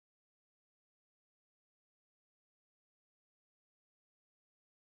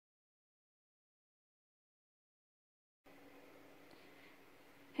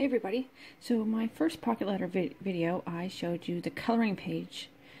Hey everybody, so my first pocket letter video I showed you the coloring page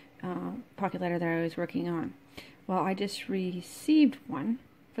pocket letter that I was working on. Well, I just received one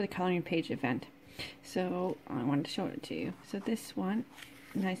for the coloring page event, so I wanted to show it to you. So this one,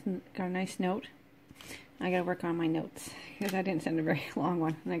 got a nice note. I gotta work on my notes because I didn't send a very long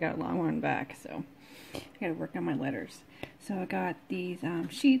one and I got a long one back, so I gotta work on my letters. So I got these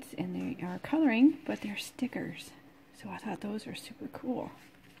sheets and they are coloring, but they're stickers. So I thought those are super cool.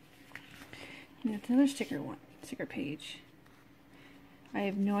 And it's another sticker page. I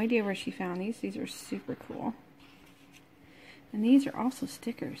have no idea where she found these. These are super cool. And these are also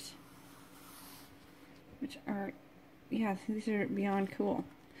stickers. Which are, yeah, these are beyond cool.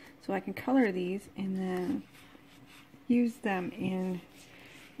 So I can color these and then use them in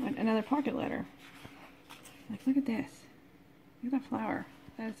another pocket letter. Like, look at this. Look at that flower.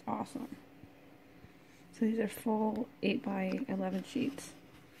 That is awesome. So these are full 8x11 sheets.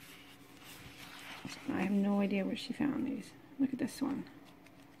 I have no idea where she found these. Look at this one.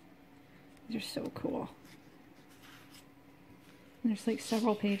 These are so cool. And there's like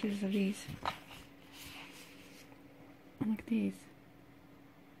several pages of these. And look at these.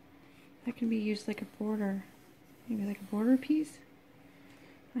 That can be used like a border. Maybe like a border piece.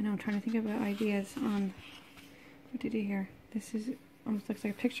 I know, I'm trying to think about ideas on what to do here. This is almost looks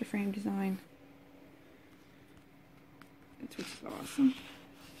like a picture frame design. Which is awesome.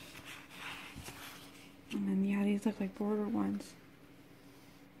 And then, yeah, these look like border ones.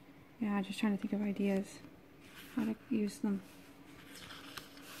 Yeah, just trying to think of ideas, how to use them.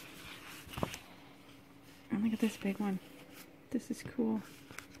 And look at this big one. This is cool.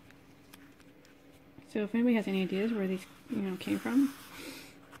 So if anybody has any ideas where these, came from,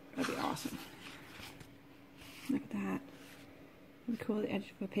 that'd be awesome. Look at that. Really cool, the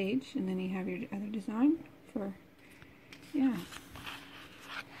edge of a page, and then you have your other design for, yeah.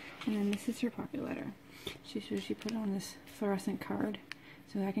 And then this is her pocket letter. She put on this fluorescent card,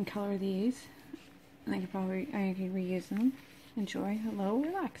 so I can color these, and I can reuse them. Enjoy, hello,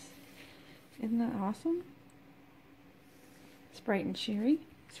 relax. Isn't that awesome? It's bright and cheery.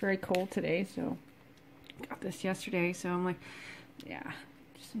 It's very cold today, so got this yesterday. So I'm like, yeah,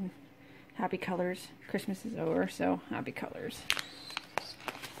 just some happy colors. Christmas is over, so happy colors.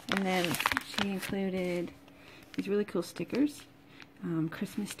 And then she included these really cool stickers,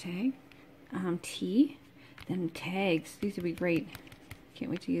 Christmas tag. Tea, then tags. These would be great. Can't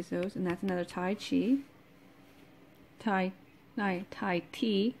wait to use those. And that's another Tai Chi. Tai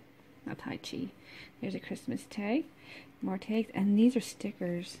Chi. Not Tai Chi. There's a Christmas tag. More tags. And these are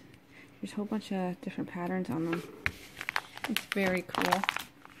stickers. There's a whole bunch of different patterns on them. It's very cool.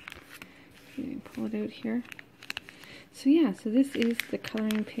 You can pull it out here. So yeah, so this is the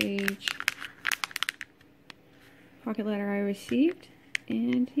coloring page pocket letter I received.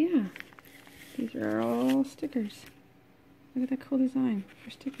 And yeah. These are all stickers. Look at that cool design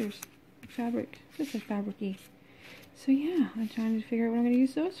for stickers. Fabric. Just like fabric-y. So yeah, I'm trying to figure out what I'm going to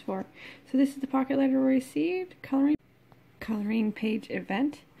use those for. So this is the pocket letter we received. Coloring page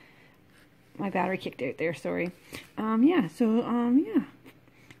event. My battery kicked out there, sorry. Yeah.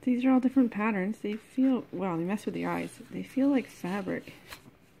 These are all different patterns. They feel, well, they mess with the eyes. They feel like fabric.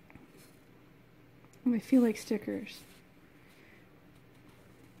 And they feel like stickers.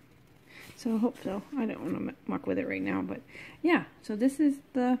 So I hope so. I don't want to muck with it right now, but yeah. So this is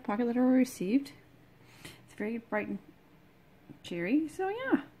the pocket letter we received. It's very bright and cheery. So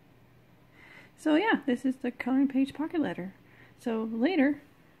yeah. This is the coloring page pocket letter. So later,